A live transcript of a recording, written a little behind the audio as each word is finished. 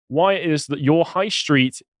why it is that your high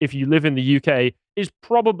street, if you live in the UK, is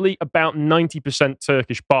probably about 90%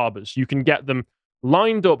 Turkish barbers. You can get them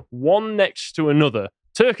lined up one next to another.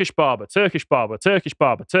 Turkish barber, Turkish barber, Turkish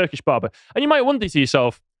barber, Turkish barber. And you might wonder to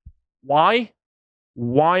yourself, why?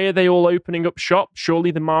 Why are they all opening up shop?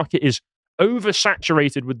 Surely the market is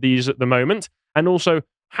oversaturated with these at the moment. And also,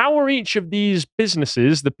 how are each of these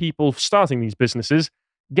businesses, the people starting these businesses,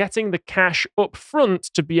 getting the cash up front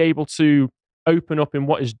to be able to open up in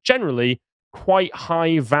what is generally quite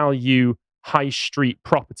high value, high street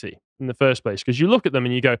property in the first place? Because you look at them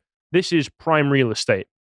and you go, this is prime real estate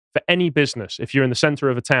for any business. If you're in the center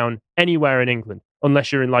of a town, anywhere in England,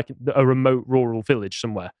 unless you're in like a remote rural village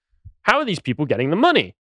somewhere. How are these people getting the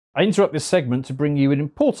money? I interrupt this segment to bring you an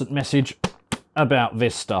important message about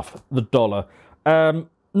this stuff, the dollar.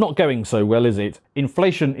 Not going so well, is it?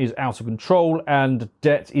 Inflation is out of control and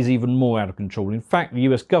debt is even more out of control. In fact, the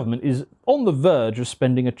US government is on the verge of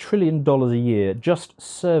spending $1 trillion a year just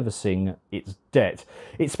servicing its debt.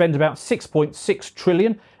 It spends about $6.6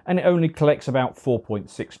 trillion and it only collects about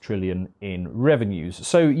 $4.6 trillion in revenues.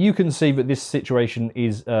 So you can see that this situation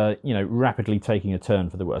is, rapidly taking a turn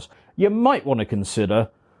for the worse. You might want to consider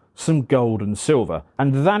some gold and silver,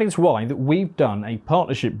 and that is why that we've done a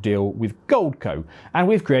partnership deal with Goldco, and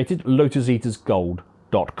we've created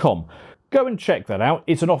LotusEatersGold.com. Go and check that out.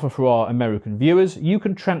 It's an offer for our American viewers. You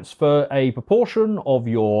can transfer a proportion of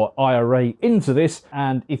your IRA into this,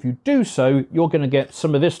 and if you do so, you're going to get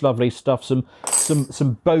some of this lovely stuff, some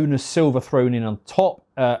bonus silver thrown in on top,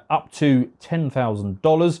 up to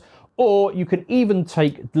 $10,000. Or you can even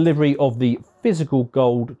take delivery of the physical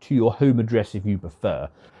gold to your home address if you prefer.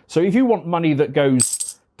 So if you want money that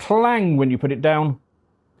goes clang when you put it down,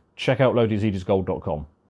 check out LotusEatersGold.com.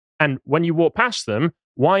 And when you walk past them,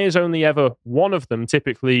 why is only ever one of them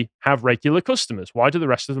typically have regular customers? Why do the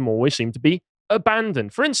rest of them always seem to be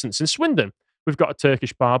abandoned? For instance, in Swindon, we've got a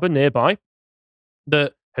Turkish barber nearby.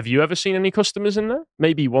 Have you ever seen any customers in there?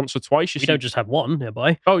 Maybe once or twice. We don't just have one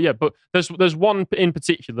nearby. Oh, yeah, but there's one in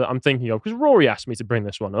particular that I'm thinking of, because Rory asked me to bring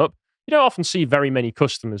this one up. You don't often see very many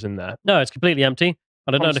customers in there. No, it's completely empty.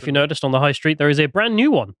 I don't know if you noticed on the high street, there is a brand new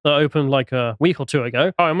one that opened like a week or two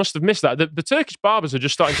ago. Oh, I must have missed that. The Turkish barbers are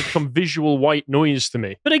just starting to become visual white noise to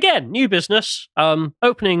me. But again, new business,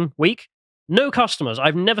 opening week, no customers.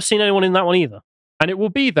 I've never seen anyone in that one either. And it will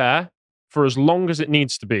be there for as long as it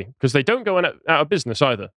needs to be, because they don't go out of business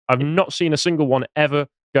either. I've not seen a single one ever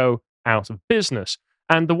go out of business.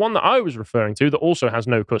 And the one that I was referring to that also has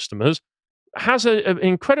no customers has an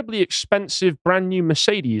incredibly expensive brand new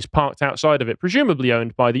Mercedes parked outside of it, presumably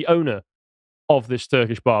owned by the owner of this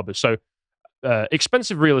Turkish barber. So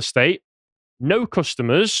expensive real estate, no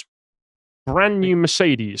customers, brand new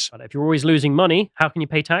Mercedes. But if you're always losing money, how can you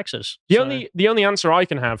pay taxes? The only answer I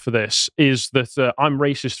can have for this is that I'm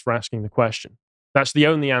racist for asking the question. That's the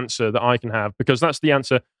only answer that I can have, because that's the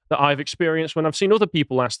answer that I've experienced when I've seen other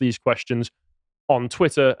people ask these questions on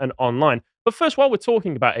Twitter and online. But first, while we're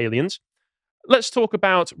talking about aliens, let's talk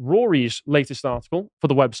about Rory's latest article for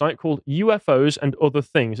the website called UFOs and Other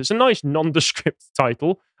Things. It's a nice nondescript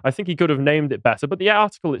title. I think he could have named it better, but the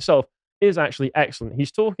article itself is actually excellent.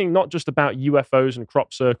 He's talking not just about UFOs and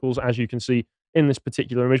crop circles, as you can see in this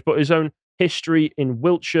particular image, but his own history in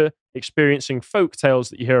Wiltshire, experiencing folk tales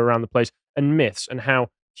that you hear around the place, and myths, and how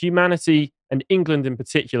humanity, and England in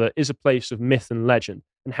particular, is a place of myth and legend,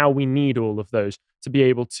 and how we need all of those to be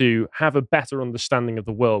able to have a better understanding of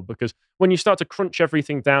the world. Because when you start to crunch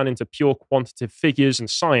everything down into pure quantitative figures and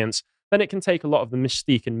science, then it can take a lot of the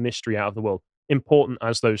mystique and mystery out of the world, important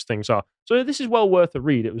as those things are. So this is well worth a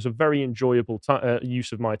read. It was a very enjoyable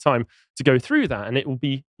use of my time to go through that, and it will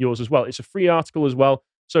be yours as well. It's a free article as well.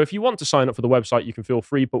 So if you want to sign up for the website, you can feel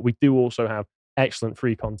free, but we do also have excellent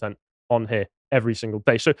free content on here every single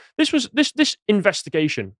day. So this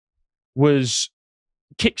investigation was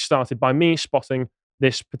kickstarted by me spotting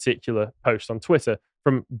this particular post on Twitter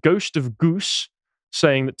from Ghost of Goose,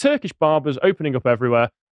 saying that Turkish barbers opening up everywhere,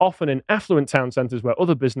 often in affluent town centres where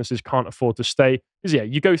other businesses can't afford to stay. Because yeah,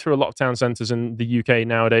 you go through a lot of town centres in the UK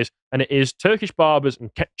nowadays, and it is Turkish barbers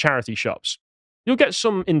and charity shops. You'll get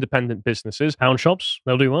some independent businesses. Pound shops,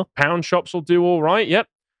 they'll do well. Pound shops will do all right, yep.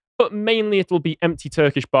 But mainly it'll be empty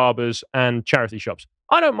Turkish barbers and charity shops.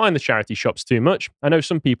 I don't mind the charity shops too much. I know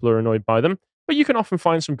some people are annoyed by them, but you can often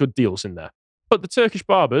find some good deals in there. But the Turkish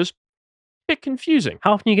barbers, a bit confusing.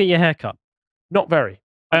 How often do you get your hair cut? Not very.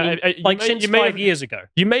 Since 5 years ago.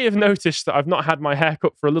 You may have noticed that I've not had my hair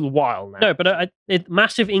cut for a little while now. No, but a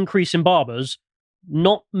massive increase in barbers,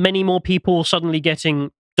 not many more people suddenly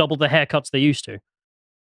getting double the haircuts they used to.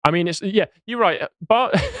 I mean, you're right,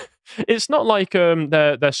 but it's not like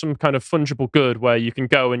there's some kind of fungible good where you can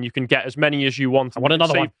go and you can get as many as you want. I want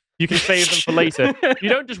another one. You can save them for later. You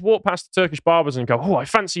don't just walk past the Turkish barbers and go, "Oh, I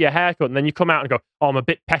fancy a haircut," and then you come out and go, "Oh, I'm a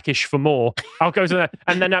bit peckish for more. I'll go to that."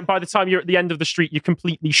 And then by the time you're at the end of the street, you're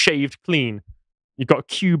completely shaved clean. You've got a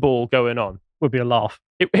cue ball going on. Would be a laugh.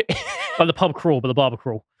 Like the pub crawl, but the barber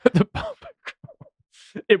crawl. The barber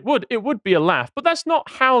crawl. It would be a laugh, but that's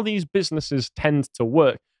not how these businesses tend to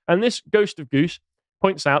work. And this Ghost of Goose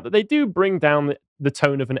points out that they do bring down the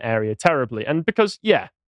tone of an area terribly. And because,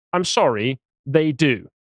 I'm sorry, they do.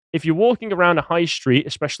 If you're walking around a high street,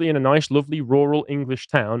 especially in a nice, lovely rural English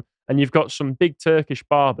town, and you've got some big Turkish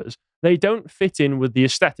barbers, they don't fit in with the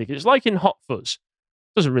aesthetic. It's like in Hot Fuzz.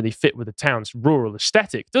 It doesn't really fit with the town's rural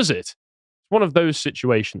aesthetic, does it? It's one of those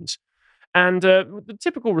situations. And the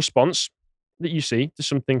typical response that you see to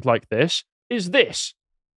something like this is this.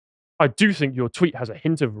 I do think your tweet has a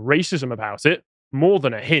hint of racism about it, more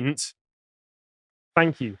than a hint.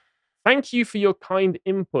 Thank you. Thank you for your kind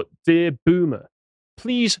input, dear boomer.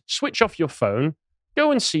 Please switch off your phone, go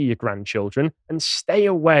and see your grandchildren, and stay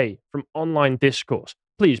away from online discourse.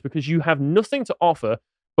 Please, because you have nothing to offer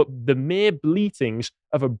but the mere bleatings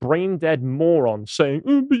of a brain-dead moron saying,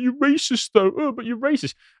 "Oh, but you're racist, though. Oh, but you're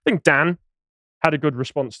racist." I think Dan had a good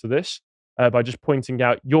response to this by just pointing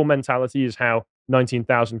out your mentality is how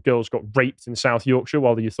 19,000 girls got raped in South Yorkshire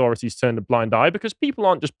while the authorities turned a blind eye, because people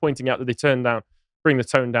aren't just pointing out that they bring the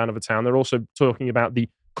tone down of a town. They're also talking about the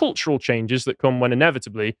cultural changes that come when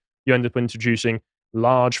inevitably you end up introducing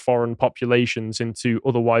large foreign populations into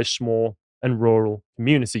otherwise small and rural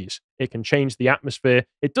communities. It can change the atmosphere.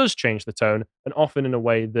 It does change the tone, and often in a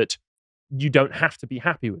way that you don't have to be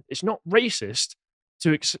happy with. It's not racist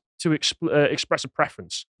to express a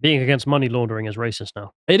preference. Being against money laundering is racist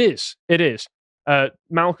now. It is.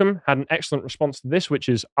 Malcolm had an excellent response to this, which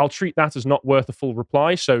is, I'll treat that as not worth a full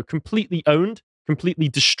reply. So completely owned, completely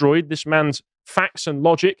destroyed. This man's facts and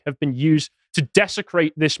logic have been used to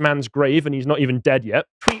desecrate this man's grave, and he's not even dead yet.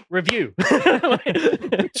 Tweet review.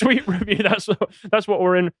 Tweet review. That's what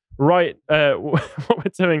we're in right. What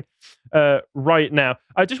we're doing right now.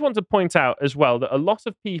 I just want to point out as well that a lot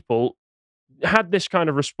of people had this kind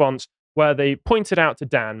of response where they pointed out to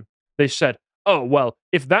Dan. They said, "Oh, well,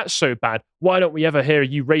 if that's so bad, why don't we ever hear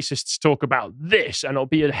you racists talk about this?" And it'll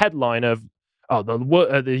be a headline of,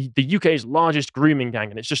 the UK's largest grooming gang,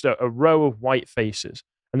 and it's just a row of white faces.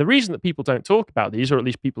 And the reason that people don't talk about these, or at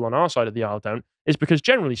least people on our side of the aisle don't, is because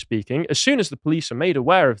generally speaking, as soon as the police are made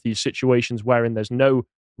aware of these situations wherein there's no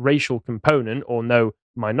racial component or no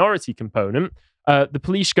minority component, the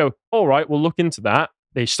police go, "All right, we'll look into that."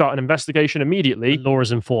 They start an investigation immediately. The law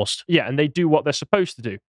is enforced. Yeah, and they do what they're supposed to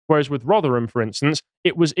do. Whereas with Rotherham, for instance,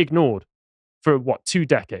 it was ignored for, 2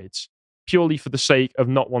 decades, purely for the sake of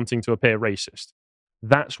not wanting to appear racist.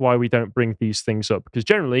 That's why we don't bring these things up, because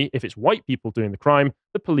generally, if it's white people doing the crime,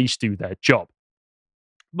 the police do their job.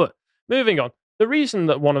 But moving on, the reason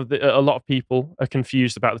that a lot of people are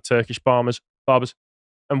confused about the Turkish barbers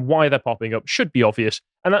and why they're popping up should be obvious,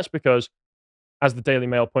 and that's because, as the Daily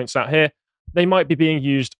Mail points out here, they might be being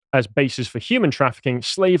used as bases for human trafficking,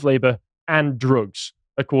 slave labor, and drugs,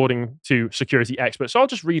 according to security experts. So I'll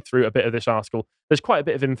just read through a bit of this article. There's quite a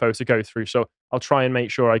bit of info to go through, so I'll try and make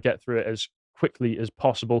sure I get through it as quickly as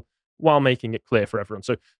possible while making it clear for everyone.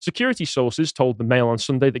 So security sources told the Mail on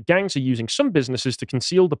Sunday that gangs are using some businesses to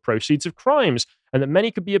conceal the proceeds of crimes, and that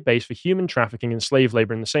many could be a base for human trafficking and slave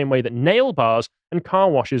labor in the same way that nail bars and car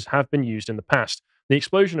washes have been used in the past. The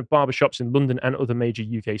explosion of barbershops in London and other major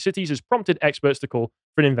UK cities has prompted experts to call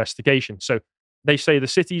for an investigation. So they say the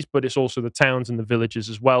cities, but it's also the towns and the villages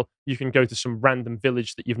as well. You can go to some random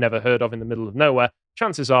village that you've never heard of in the middle of nowhere.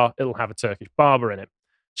 Chances are it'll have a Turkish barber in it.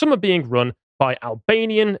 Some are being run by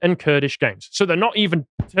Albanian and Kurdish gangs. So they're not even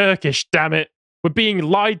Turkish, damn it. We're being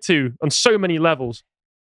lied to on so many levels.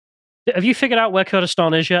 Have you figured out where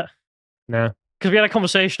Kurdistan is yet? Nah. Because we had a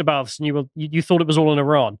conversation about this, and you thought it was all in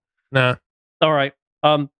Iran. Nah. All right.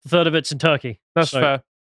 A third of it's in Turkey. That's fair.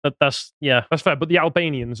 That's fair. But the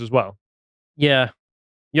Albanians as well. Yeah.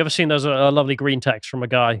 You ever seen there's a lovely green text from a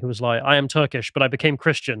guy who was like, "I am Turkish, but I became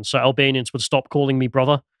Christian, so Albanians would stop calling me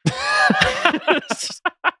brother."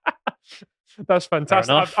 That's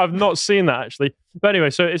fantastic. I've not seen that, actually. But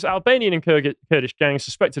anyway, so it's Albanian and Kurdish gangs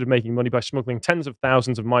suspected of making money by smuggling tens of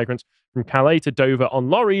thousands of migrants from Calais to Dover on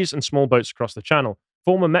lorries and small boats across the Channel.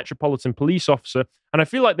 Former Metropolitan Police officer, and I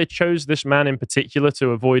feel like they chose this man in particular to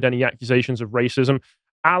avoid any accusations of racism,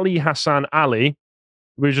 Ali Hassan Ali.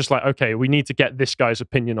 We were just like, okay, we need to get this guy's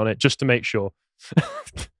opinion on it just to make sure.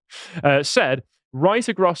 Said, Right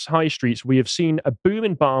across high streets, we have seen a boom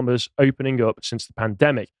in barbers opening up since the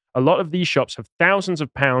pandemic. A lot of these shops have thousands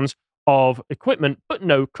of pounds of equipment, but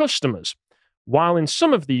no customers. While in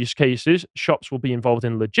some of these cases, shops will be involved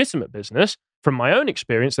in legitimate business, from my own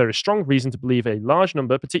experience, there is strong reason to believe a large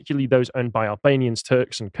number, particularly those owned by Albanians,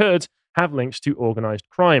 Turks, and Kurds, have links to organized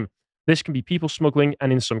crime. This can be people smuggling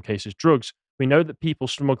and, in some cases, drugs. We know that people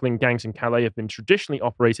smuggling gangs in Calais have been traditionally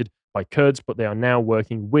operated by Kurds, but they are now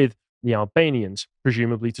working with the Albanians,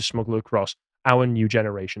 presumably to smuggle across our new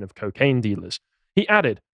generation of cocaine dealers. He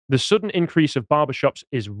added, the sudden increase of barbershops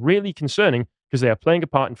is really concerning because they are playing a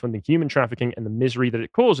part in funding human trafficking and the misery that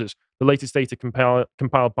it causes. The latest data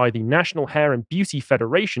compiled by the National Hair and Beauty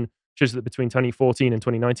Federation shows that between 2014 and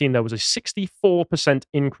 2019, there was a 64%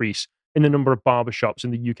 increase in the number of barbershops in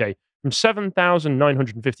the UK, from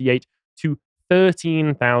 7,958 to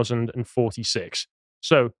 13,046.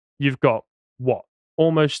 So you've got what?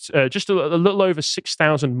 Almost just a little over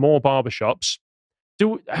 6,000 more barbershops.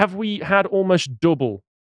 Have we had almost double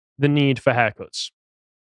the need for haircuts?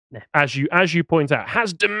 Nah. As you point out,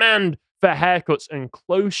 has demand for haircuts and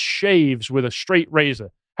close shaves with a straight razor,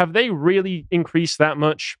 have they really increased that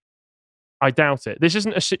much? I doubt it. This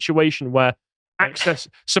isn't a situation where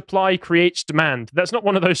supply creates demand. That's not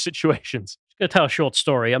one of those situations. Going to tell a short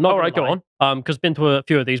story. I'm not. All right, go on. Because been to a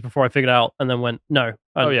few of these before I figured out, and then went no.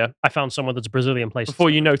 Yeah. I found someone that's a Brazilian place.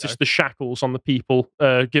 Before you noticed the shackles on the people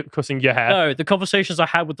cutting your hair. No, the conversations I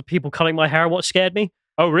had with the people cutting my hair, what scared me.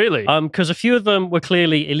 Oh, really? Because a few of them were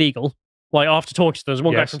clearly illegal. Like after talking to them, there's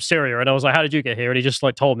one guy from Syria, and I was like, "How did you get here?" And he just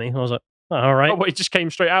like told me. And I was like, oh, "All right." Oh, well, he just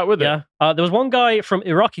came straight out with it. Yeah. There was one guy from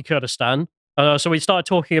Iraqi Kurdistan. So we started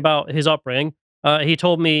talking about his upbringing. He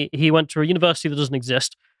told me he went to a university that doesn't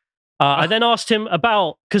exist. I then asked him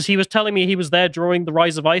about, because he was telling me he was there during the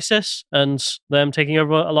rise of ISIS and them taking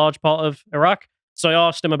over a large part of Iraq. So I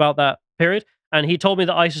asked him about that period, and he told me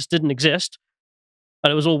that ISIS didn't exist,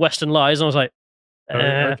 and it was all Western lies. And I was like,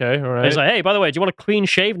 okay, all right. He's like, hey, by the way, do you want a clean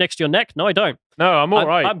shave next to your neck? No, I don't. No, I'm all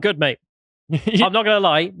right. I'm good, mate. I'm not going to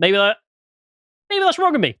lie. Maybe that's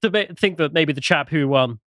wrong of me to think that maybe the chap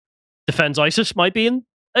who defends ISIS might be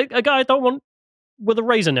a guy I don't want with a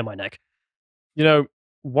razor in my neck. You know,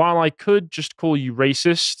 while I could just call you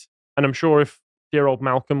racist, and I'm sure if dear old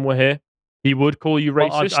Malcolm were here, he would call you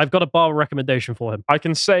racist. I've got a bar recommendation for him. I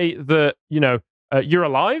can say that, you're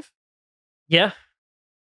alive. Yeah.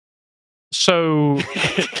 So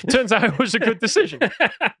it turns out it was a good decision.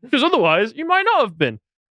 Because otherwise, you might not have been.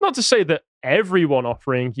 Not to say that everyone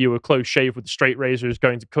offering you a close shave with a straight razor is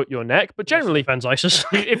going to cut your neck, but generally, defends ISIS.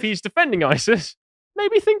 If he's defending ISIS,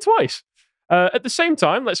 maybe think twice. At the same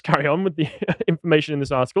time, let's carry on with the information in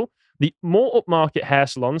this article. The more upmarket hair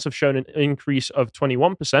salons have shown an increase of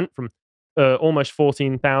 21% from almost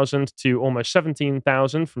 14,000 to almost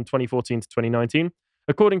 17,000 from 2014 to 2019.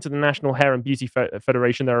 According to the National Hair and Beauty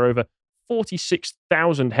Federation, there are over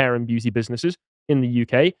 46,000 hair and beauty businesses in the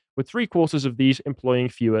UK, with 3/4 of these employing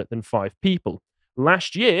fewer than 5 people.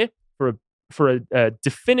 Last year, for a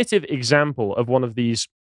definitive example of one of these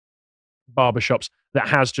barbershops that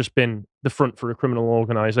has just been the front for a criminal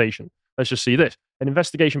organization. Let's just see this. An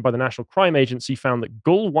investigation by the National Crime Agency found that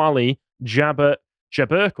Gulwali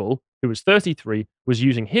Jaberkal, who was 33, was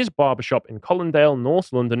using his barbershop in Colindale,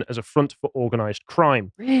 North London, as a front for organized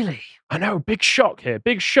crime. Really? I know, big shock here,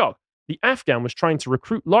 big shock. The Afghan was trying to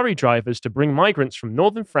recruit lorry drivers to bring migrants from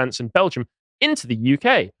northern France and Belgium into the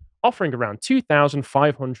UK, offering around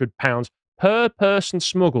 £2,500 per person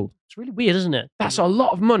smuggled. It's really weird, isn't it? That's a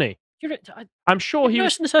lot of money. I'm sure he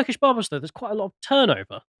was in the Turkish barbers, though. There's quite a lot of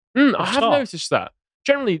turnover. I have noticed that.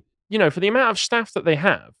 Generally, for the amount of staff that they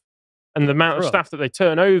have and the amount of staff that they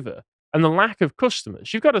turn over and the lack of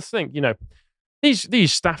customers, you've got to think,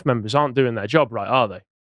 these staff members aren't doing their job right, are they?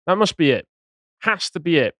 That must be it. Has to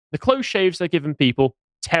be it. The close shaves they're giving people,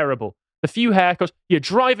 terrible. The few haircuts, you're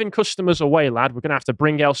driving customers away, lad. We're going to have to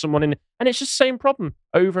bring someone in. And it's just the same problem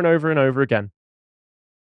over and over and over again.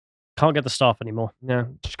 Can't get the staff anymore.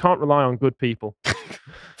 No, just can't rely on good people.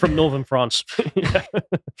 From northern France.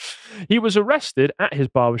 He was arrested at his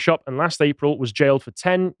barbershop and last April was jailed for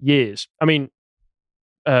 10 years. I mean,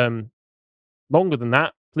 longer than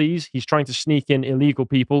that, please. He's trying to sneak in illegal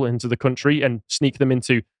people into the country and sneak them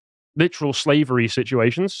into literal slavery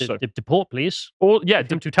situations. Deport, please. Or,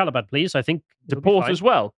 him to Taliban, please. I think deport as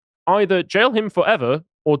well. Either jail him forever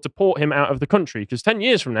or deport him out of the country. Because 10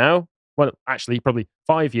 years from now, well, actually, probably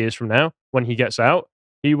 5 years from now, when he gets out,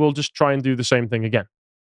 he will just try and do the same thing again.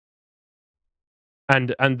 And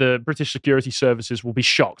the British security services will be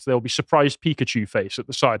shocked. There'll be surprised Pikachu face at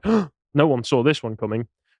the side. No one saw this one coming.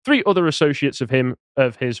 3 other associates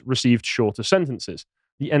of his received shorter sentences.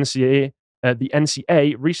 The NCA The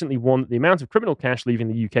NCA recently warned that the amount of criminal cash leaving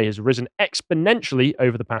the UK has risen exponentially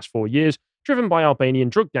over the past 4 years, driven by Albanian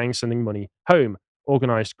drug gangs sending money home.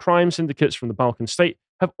 Organised crime syndicates from the Balkan state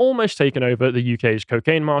have almost taken over the UK's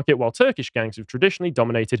cocaine market, while Turkish gangs have traditionally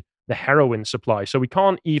dominated the heroin supply. So we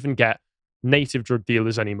can't even get native drug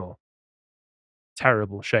dealers anymore.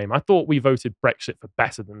 Terrible shame. I thought we voted Brexit for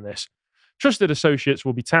better than this. Trusted associates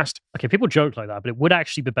will be tasked. Okay, people joke like that, but it would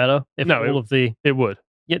actually be better if it would.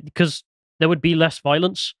 Yeah, because there would be less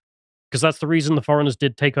violence. Because that's the reason the foreigners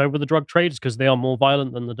did take over the drug trade, is because they are more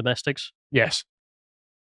violent than the domestics. Yes.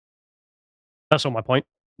 That's all my point.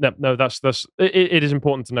 No, it is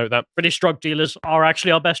important to note that British drug dealers are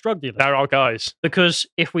actually our best drug dealers. they're our guys. Because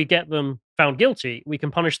if we get them found guilty, we can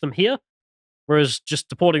punish them here, whereas just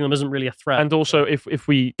deporting them isn't really a threat. And also, if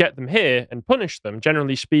we get them here and punish them,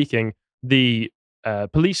 generally speaking, the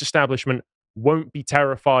police establishment won't be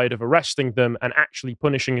terrified of arresting them and actually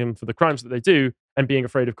punishing them for the crimes that they do and being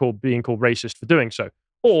afraid of being called racist for doing so,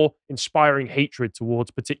 or inspiring hatred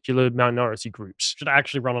towards particular minority groups. Should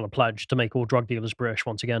actually run on a pledge to make all drug dealers British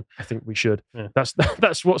once again. I think we should. Yeah.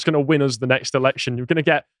 That's what's going to win us the next election. You're going to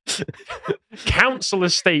get council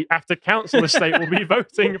estate after council estate will be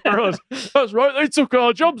voting for us. That's right, they took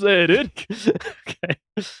our jobs there, did.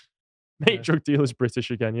 Okay. Make drug dealers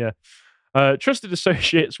British again, yeah. Trusted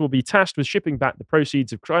associates will be tasked with shipping back the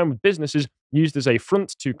proceeds of crime with businesses used as a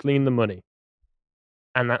front to clean the money.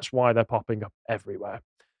 And that's why they're popping up everywhere.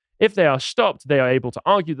 If they are stopped, they are able to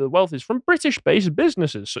argue that the wealth is from British-based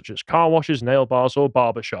businesses such as car washes, nail bars, or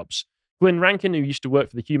barber shops. Glyn Rankin, who used to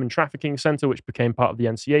work for the Human Trafficking Centre, which became part of the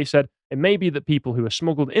NCA, said, "It may be that people who are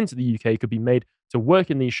smuggled into the UK could be made to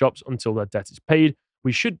work in these shops until their debt is paid.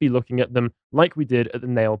 We should be looking at them like we did at the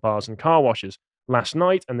nail bars and car washes." Last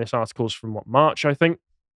night, and this article's from March, I think.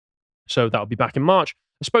 So that'll be back in March.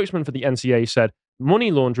 A spokesman for the NCA said,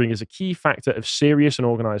 "Money laundering is a key factor of serious and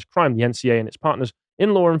organised crime. The NCA and its partners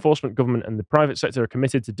in law enforcement, government, and the private sector are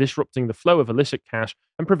committed to disrupting the flow of illicit cash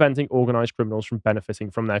and preventing organised criminals from benefiting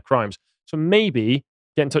from their crimes." So maybe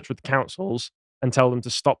get in touch with the councils and tell them to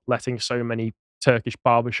stop letting so many Turkish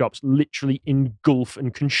barbershops literally engulf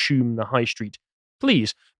and consume the high street.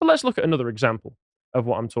 Please. But let's look at another example of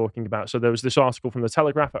what I'm talking about. So there was this article from the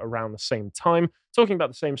Telegraph at around the same time talking about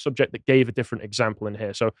the same subject that gave a different example in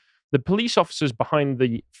here. So the police officers behind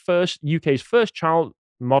the UK's first child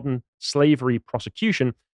modern slavery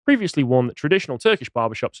prosecution previously warned that traditional Turkish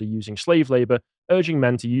barbershops are using slave labor, urging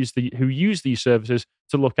men who use these services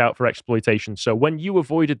to look out for exploitation. So when you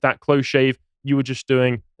avoided that close shave, you were just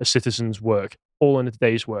doing a citizen's work, all in a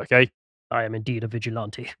day's work, eh? I am indeed a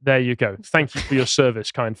vigilante. There you go. Thank you for your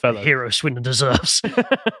service, kind fellow. Hero Swindon deserves.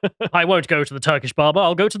 I won't go to the Turkish barber.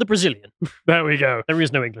 I'll go to the Brazilian. There we go. There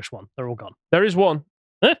is no English one. They're all gone. There is one.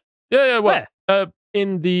 Huh? Yeah. Well, where?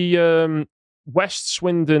 In the West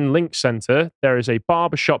Swindon Link Centre, there is a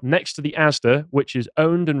barber shop next to the Asda, which is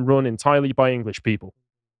owned and run entirely by English people.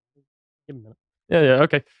 Give me a minute. Yeah,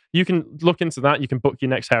 okay. You can look into that. You can book your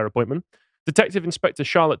next hair appointment. Detective Inspector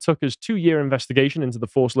Charlotte Tucker's 2-year investigation into the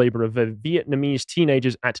forced labour of Vietnamese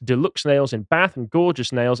teenagers at Deluxe Nails in Bath and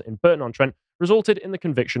Gorgeous Nails in Burton-on-Trent resulted in the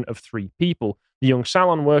conviction of 3 people. The young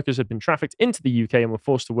salon workers had been trafficked into the UK and were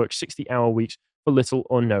forced to work 60-hour weeks for little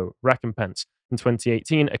or no recompense. In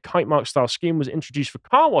 2018, a kite mark-style scheme was introduced for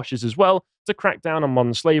car washes as well to crack down on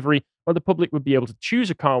modern slavery, where the public would be able to choose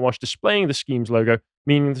a car wash displaying the scheme's logo,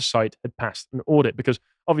 meaning the site had passed an audit. Because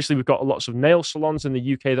obviously we've got lots of nail salons in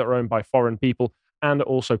the UK that are owned by foreign people, and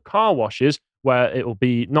also car washes where it'll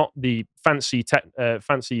be not the fancy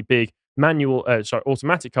big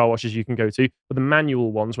automatic car washes you can go to, but the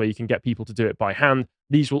manual ones where you can get people to do it by hand.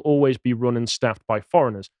 These will always be run and staffed by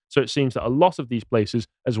foreigners. So it seems that a lot of these places,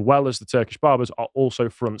 as well as the Turkish barbers, are also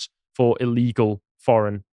fronts for illegal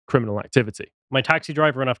foreign criminal activity. My taxi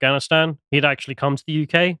driver in Afghanistan, he'd actually come to the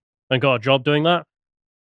UK and got a job doing that.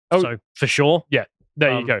 Oh, so for sure. Yeah,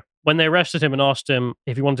 there you go. When they arrested him and asked him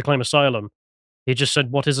if he wanted to claim asylum, he just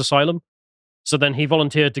said, "What is asylum?" So then he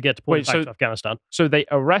volunteered to get deported back to Afghanistan. So they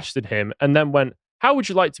arrested him and then went, "How would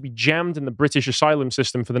you like to be jammed in the British asylum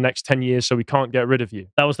system for the next 10 years so we can't get rid of you?"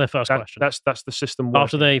 That was their first question. That's the system working.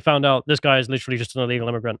 After they found out this guy is literally just an illegal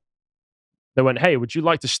immigrant. They went, "Hey, would you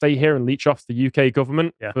like to stay here and leech off the UK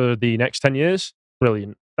government for the next 10 years?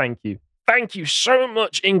 Brilliant. Thank you. Thank you so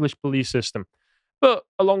much, English police system." But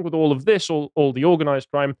along with all of this, all the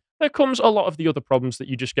organised crime, there comes a lot of the other problems that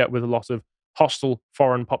you just get with a lot of hostile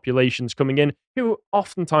foreign populations coming in, who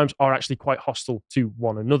oftentimes are actually quite hostile to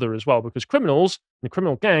one another as well, because criminals and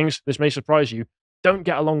criminal gangs, this may surprise you, don't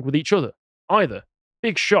get along with each other either.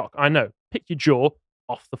 Big shock, I know. Pick your jaw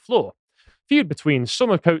off the floor. Feud between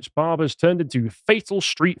Summercoats barbers turned into fatal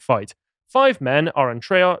street fight. 5 men are on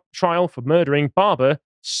trial for murdering barber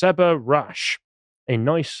Seba Rash. A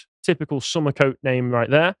nice, typical Summercoat name right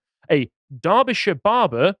there. A Derbyshire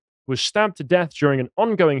barber was stabbed to death during an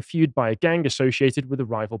ongoing feud by a gang associated with a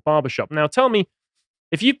rival barbershop. Now, tell me,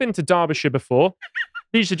 if you've been to Derbyshire before,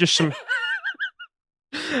 these are just some...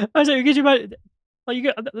 I say, could you imagine...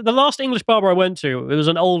 the last English barber I went to, it was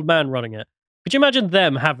an old man running it. Could you imagine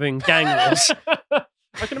them having gang wars?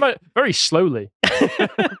 I can imagine very slowly.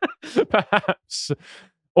 Perhaps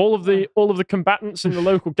all of the combatants in the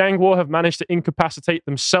local gang war have managed to incapacitate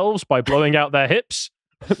themselves by blowing out their hips.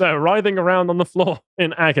 They're writhing around on the floor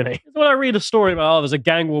in agony. When I read a story about there's a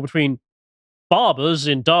gang war between barbers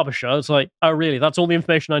in Derbyshire, it's like, oh really? That's all the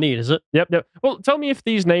information I need, is it? Yep. Well, tell me if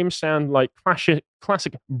these names sound like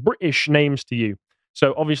classic British names to you.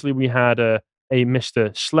 So obviously we had a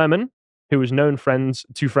Mr. Sleman, who was known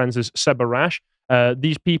to friends as Seba Rash.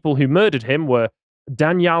 These people who murdered him were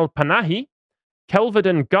Daniel Panahi,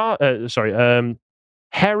 Kelvedon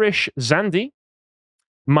Harish Zandi,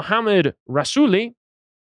 Mohammed Rasuli,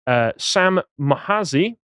 Sam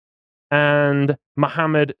Mahazi, and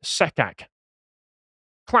Mohammed Sekak.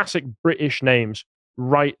 Classic British names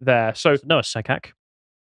right there. So no, Sekak.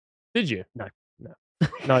 Did you? No.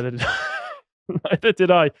 Neither did I. Neither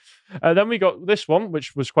did I. Then we got this one,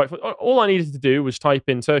 which was quite fun. All I needed to do was type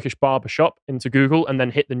in Turkish barbershop into Google and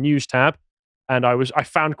then hit the news tab. And I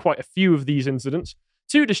found quite a few of these incidents.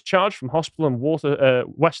 2 discharged from hospital and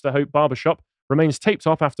Westerhope barbershop remains taped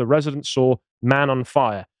off after residents saw man on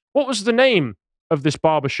fire. What was the name of this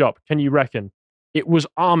barbershop, can you reckon? It was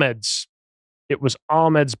Ahmed's. It was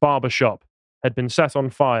Ahmed's barbershop. Had been set on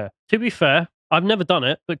fire. To be fair, I've never done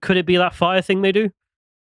it, but could it be that fire thing they do?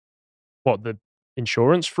 What, the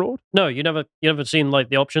insurance fraud? No, you never seen like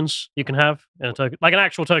the options you can have in a like an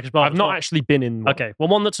actual Turkish barber. I've not actually been in one. Okay, well,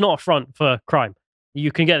 one that's not a front for crime.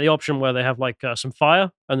 You can get the option where they have like some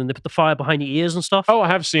fire, and then they put the fire behind your ears and stuff. Oh, I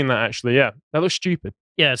have seen that actually. Yeah, that looks stupid.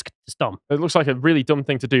 Yeah, it's dumb. It looks like a really dumb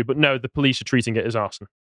thing to do, but no, the police are treating it as arson.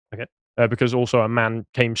 Okay. Because also a man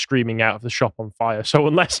came screaming out of the shop on fire. So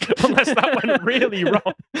unless that went really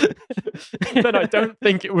wrong, then I don't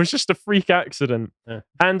think it was just a freak accident. Yeah.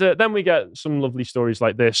 And then we get some lovely stories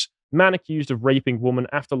like this. Man accused of raping woman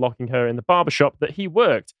after locking her in the barbershop that he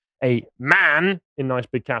worked. A man, in nice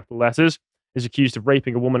big capital letters, is accused of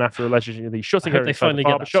raping a woman after allegedly shutting her inside the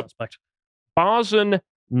barbershop. Barzan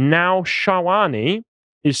Naushawani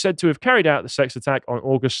is said to have carried out the sex attack on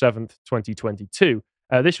August 7th, 2022.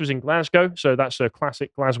 This was in Glasgow, so that's a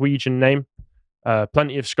classic Glaswegian name.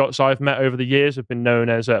 Plenty of Scots I've met over the years have been known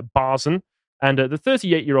as Barzan. And the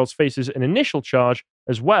 38-year-old faces an initial charge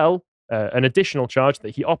as well, an additional charge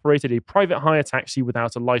that he operated a private hire taxi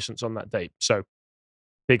without a license on that date. So,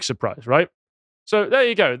 big surprise, right? So there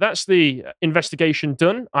you go. That's the investigation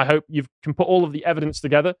done. I hope you can put all of the evidence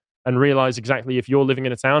together and realize exactly if you're living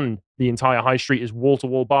in a town and the entire high street is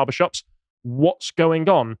wall-to-wall barbershops, what's going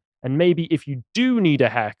on. And maybe if you do need a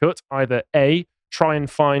haircut, either A, try and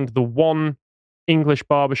find the one English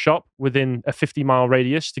barbershop within a 50-mile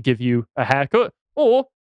radius to give you a haircut, or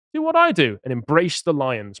do what I do and embrace the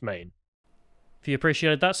lion's mane. If you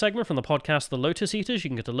appreciated that segment from the podcast The Lotus Eaters,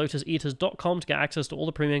 you can go to lotuseaters.com to get access to all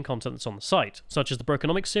the premium content that's on the site, such as the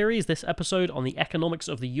Brokenomics series, this episode on the economics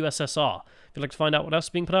of the USSR. If you'd like to find out what else is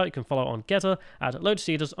being put out, you can follow on Getter at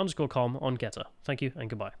lotuseaters_com on Getter. Thank you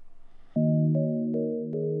and goodbye.